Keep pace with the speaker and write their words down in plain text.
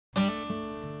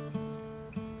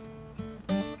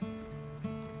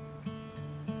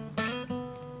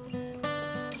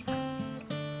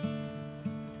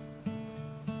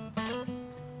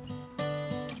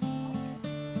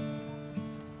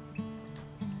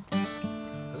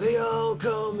all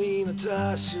call me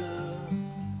Natascha.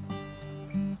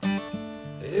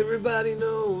 Everybody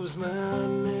knows my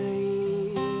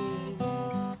name.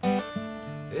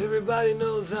 Everybody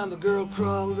knows I'm the girl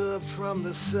crawled up from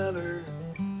the cellar.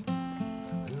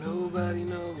 But nobody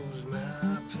knows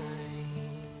my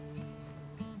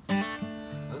pain.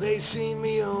 They've seen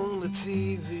me on the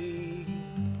TV.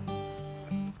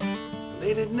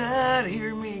 They did not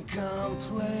hear me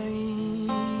complain.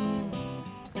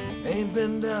 Ain't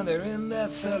been down there in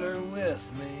that cellar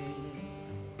with me,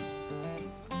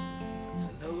 so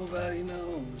nobody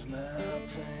knows my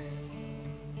pain.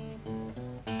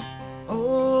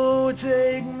 Oh,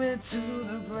 take me to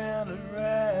the grand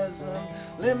horizon.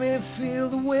 Let me feel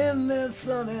the wind and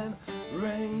sun and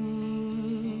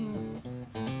rain.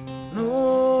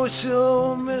 No,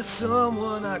 show me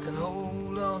someone I can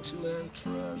hold on to and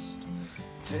trust.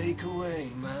 Take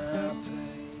away my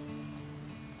pain.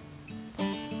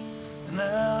 And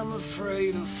I'm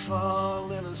afraid of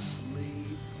falling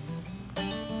asleep.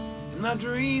 In my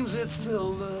dreams it's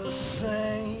still the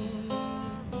same.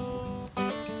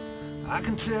 I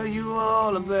can tell you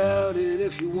all about it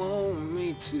if you want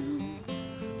me to.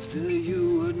 Still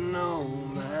you would know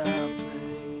my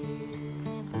pain.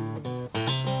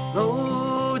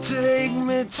 No, take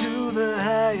me to the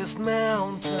highest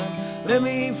mountain. Let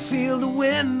me feel the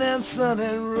wind and sun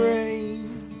and rain.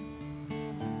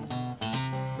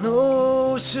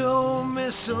 No, show me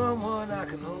someone I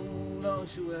can hold on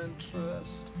to and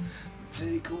trust.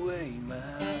 Take away my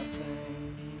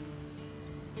pain.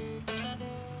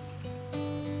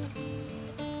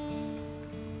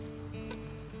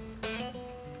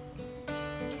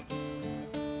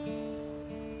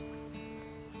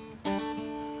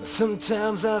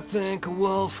 Sometimes I think of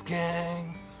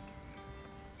Wolfgang.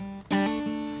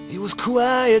 He was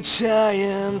quiet, shy,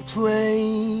 and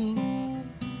plain.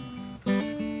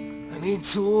 And he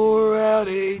tore out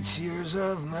 8 years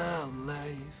of my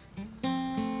life,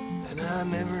 and I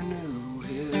never knew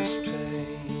his pain.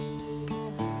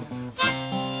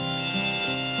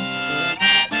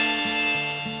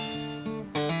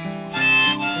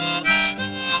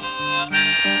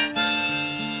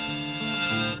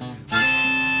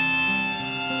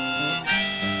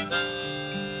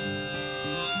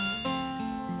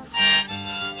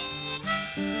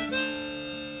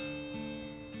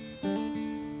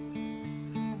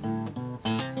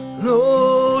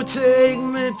 No, take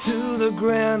me to the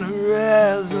grand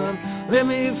horizon. Let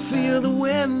me feel the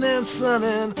wind and sun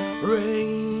and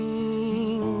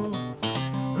rain.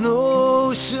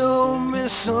 No, show me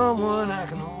someone I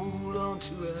can hold on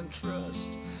to and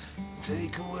trust.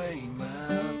 Take away my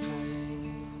pain.